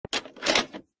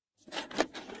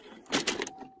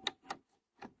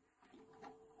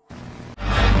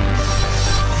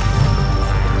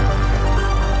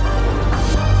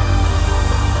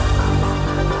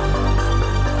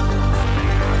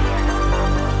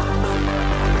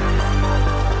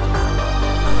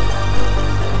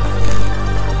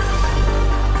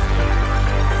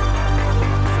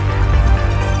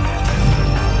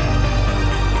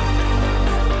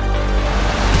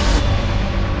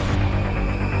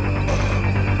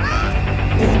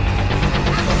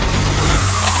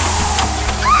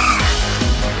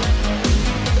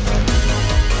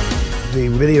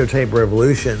videotape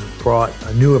revolution brought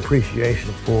a new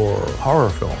appreciation for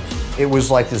horror films. It was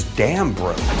like this dam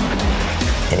broke.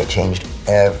 And it changed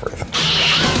everything.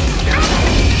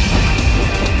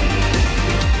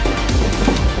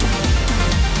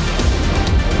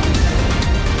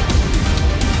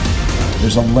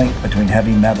 There's a link between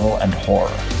heavy metal and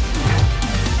horror.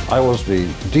 I was the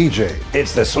DJ.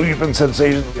 It's the sweeping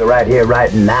sensation. You're right here,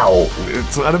 right now.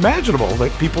 It's unimaginable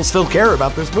that people still care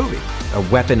about this movie. A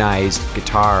weaponized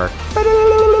guitar.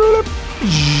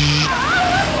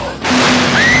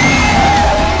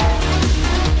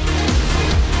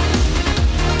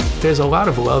 There's a lot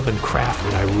of love and craft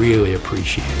that I really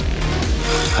appreciate.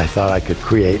 I thought I could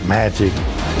create magic.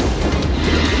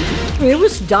 It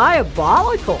was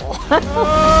diabolical.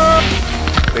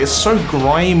 It's so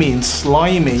grimy and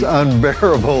slimy. It's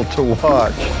unbearable to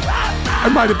watch.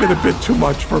 I might have been a bit too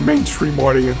much for a mainstream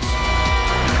audience.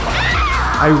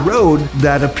 I rode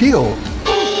that appeal.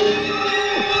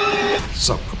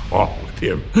 Something wrong with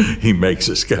him. He makes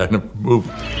this kind of movie.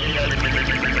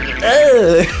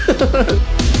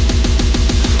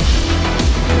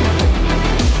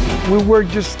 We were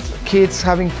just kids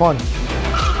having fun.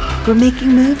 We're making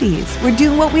movies. We're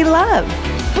doing what we love.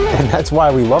 And that's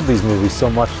why we love these movies so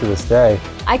much to this day.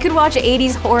 I could watch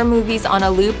 80s horror movies on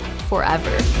a loop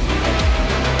forever.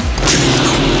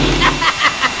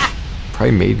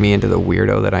 Probably made me into the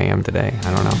weirdo that I am today.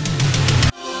 I don't know.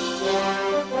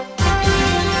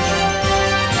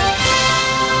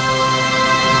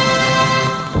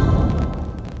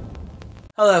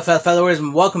 Hello fellow followers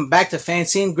and welcome back to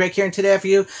FanZcene. Greg here, and today for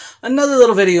you another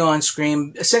little video on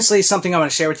Scream. Essentially something I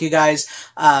want to share with you guys.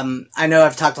 I know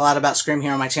I've talked a lot about Scream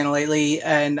here on my channel lately,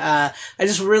 and I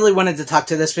just really wanted to talk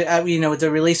to this, you know, with the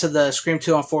release of the Scream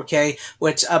 2 on 4K,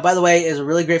 which by the way is a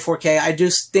really great 4K. I do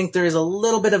think there is a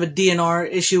little bit of a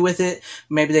DNR issue with it.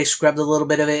 Maybe they scrubbed a little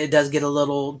bit of it. It does get a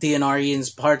little DNR-y in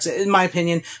parts, in my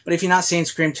opinion, but if you're not seeing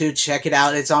Scream 2, check it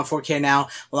out. It's on 4K now,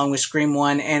 along with Scream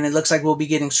 1, and it looks like we'll be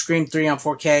getting Scream 3 on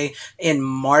 4K in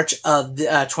March of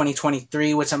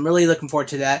 2023, which I'm really looking forward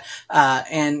to that.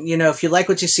 And you know, if you like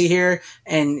what you see here,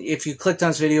 and if you clicked on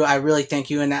this video, I really thank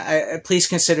you. And please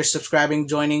consider subscribing,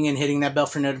 joining, and hitting that bell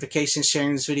for notifications,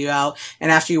 sharing this video out.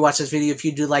 And after you watch this video, if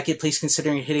you do like it, please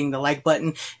consider hitting the like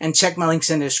button, and check my links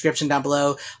in the description down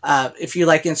below. If you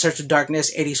like In Search of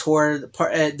Darkness, 80s horror,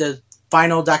 the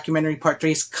final documentary part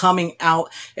 3 is coming out.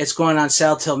 It's going on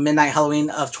sale till midnight Halloween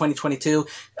of 2022.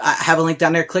 I have a link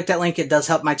down there. Click that link. It does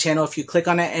help my channel if you click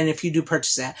on it and if you do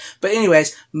purchase that. But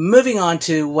anyways, moving on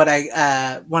to what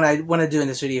I want to do in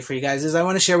this video for you guys is I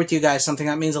want to share with you guys something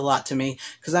that means a lot to me,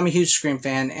 because I'm a huge Scream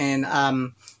fan,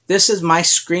 and this is my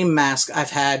Scream mask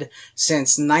I've had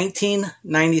since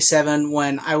 1997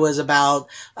 when I was about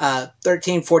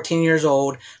 13, 14 years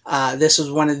old. This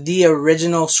was one of the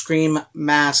original Scream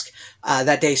masks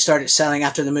that they started selling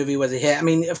after the movie was a hit. I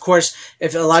mean, of course,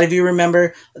 if a lot of you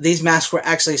remember, these masks were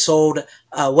actually sold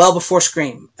well before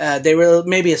Scream. They were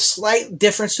maybe a slight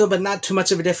difference to it, but not too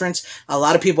much of a difference. A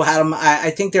lot of people had them. I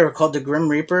think they were called the Grim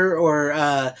Reaper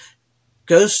or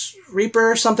Ghost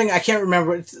Reaper or something. I can't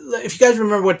remember. If you guys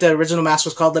remember what the original mask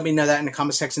was called, let me know that in the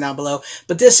comment section down below.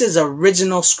 But this is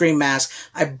original Scream mask.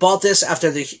 I bought this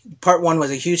after the part 1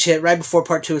 was a huge hit, right before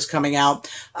part 2 was coming out.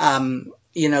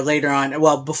 You know, later on,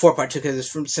 well, before part 2, because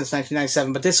it's since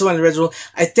 1997, but this is one of the original.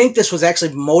 I think this was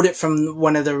actually molded from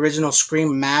one of the original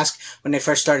Scream masks when they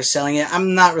first started selling it.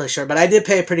 I'm not really sure, but I did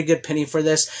pay a pretty good penny for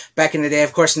this back in the day.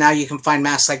 Of course, now you can find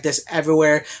masks like this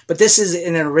everywhere, but this is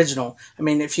an original. I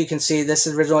mean, if you can see, this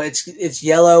is original. It's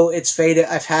yellow, it's faded.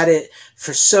 I've had it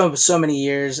for so many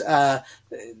years.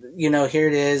 You know, here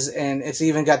it is, and it's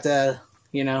even got the,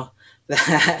 you know,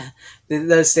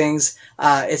 those things.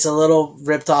 It's a little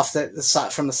ripped off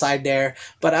from the side there,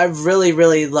 but I've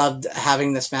really loved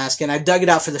having this mask, and I dug it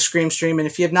out for the Scream stream. And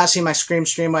if you have not seen my Scream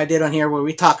stream I did on here, where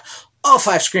we talk all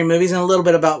 5 Scream movies and a little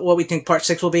bit about what we think part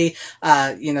 6 will be,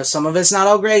 you know, some of it's not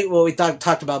all great what we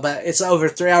talked about, but it's over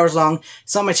 3 hours long.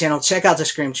 It's on my channel. Check out the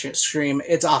Scream stream.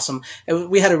 It's awesome.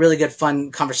 We had a really good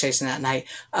fun conversation that night.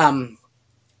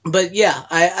 But yeah,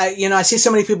 you know, I see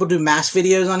so many people do mask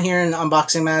videos on here and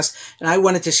unboxing masks, and I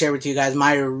wanted to share with you guys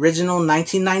my original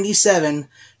 1997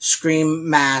 Scream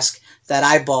mask that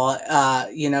I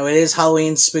bought. You know, it is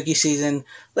Halloween, spooky season.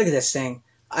 Look at this thing.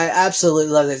 I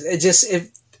absolutely love this.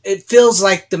 It feels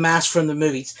like the mask from the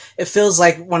movies. It feels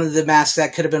like one of the masks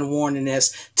that could have been worn in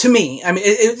this. To me, I mean,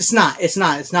 it's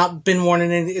not been worn in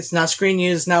it. It's not screen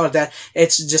used. It's not like that.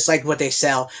 It's just like what they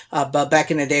sell. But back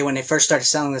in the day when they first started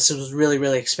selling this, it was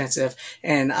really expensive.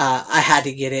 And, I had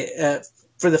to get it,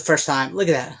 for the first time. Look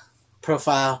at that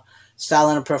profile.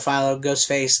 styling and profile of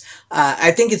Ghostface.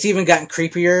 I think it's even gotten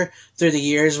creepier through the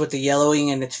years with the yellowing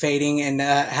and the fading and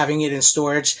having it in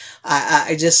storage.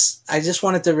 I just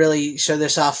wanted to really show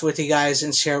this off with you guys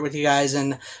and share it with you guys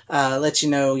and let you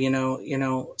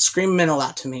know, Scream meant a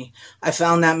lot to me. I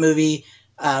found that movie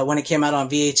when it came out on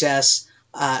VHS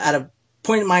at a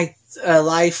point in my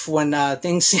life when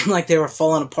things seemed like they were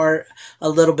falling apart a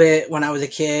little bit when I was a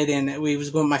kid, and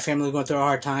my family was going through a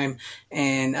hard time,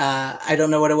 and I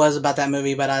don't know what it was about that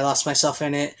movie, but I lost myself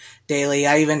in it daily.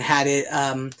 I even had it,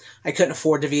 I couldn't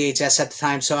afford the VHS at the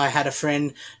time, so I had a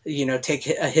friend, take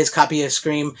his copy of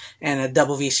Scream and a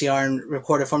double VCR and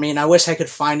record it for me, and I wish I could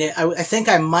find it. I think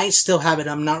I might still have it,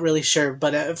 I'm not really sure,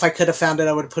 but if I could have found it,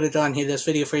 I would have put it on here, this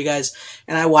video for you guys,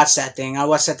 and I watched that thing. I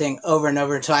watched that thing over and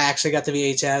over until I actually got the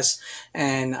VHS,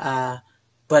 and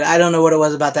but I don't know what it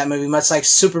was about that movie. Much like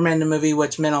Superman the movie,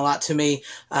 which meant a lot to me,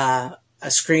 a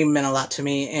Scream meant a lot to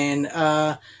me, and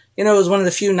it was one of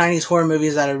the few 90s horror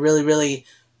movies that I really, really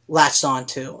latched on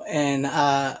to, and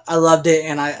I loved it,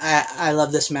 and I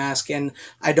love this mask, and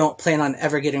I don't plan on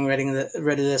ever getting rid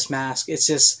of this mask. It's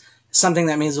just something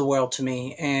that means the world to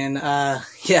me, and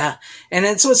yeah, and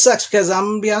it's what sucks, because I'm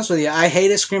gonna be honest with you, I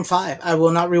hated Scream 5. I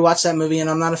will not rewatch that movie, and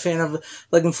I'm not a fan of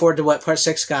looking forward to what Part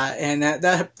 6 got, and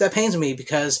that pains me,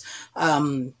 because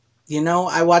I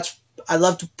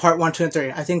loved Part 1, 2, and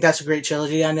 3. I think that's a great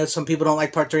trilogy. I know some people don't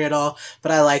like Part 3 at all,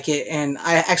 but I like it, and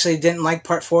I actually didn't like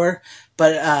Part 4,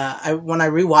 but when I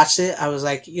rewatched it, I was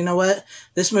like, you know what?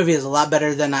 This movie is a lot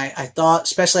better than I thought,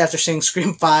 especially after seeing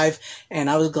Scream 5, and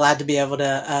I was glad to be able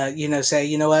to, say,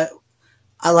 you know what?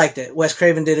 I liked it. Wes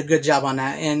Craven did a good job on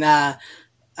that, and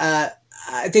I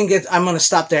think I'm going to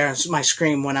stop there on my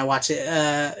Scream when I watch it,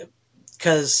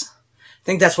 because I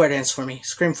think that's where it ends for me,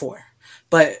 Scream 4.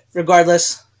 But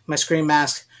regardless, my Scream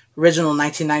mask, original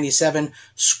 1997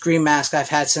 Scream mask I've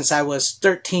had since I was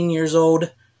 13 years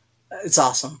old. It's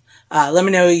awesome. Let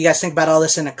me know what you guys think about all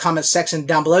this in the comment section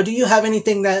down below. Do you have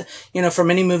anything that,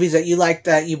 from any movies that you like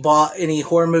that you bought, any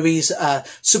horror movies,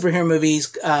 superhero movies,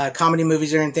 comedy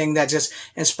movies, or anything that just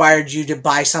inspired you to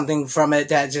buy something from it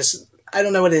that just, I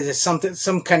don't know what it is, some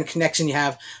kind of connection you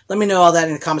have? Let me know all that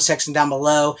in the comment section down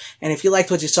below. And if you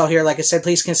liked what you saw here, like I said,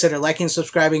 please consider liking,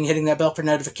 subscribing, hitting that bell for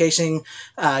notification,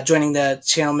 joining the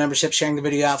channel membership, sharing the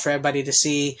video out for everybody to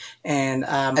see. And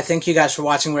I thank you guys for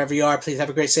watching wherever you are. Please have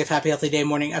a great, safe, happy, healthy day,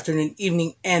 morning, afternoon,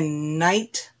 evening, and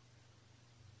night.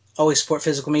 Always support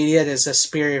physical media. It is a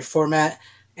superior format.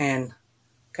 And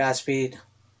Godspeed.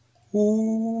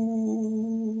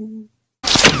 Ooh.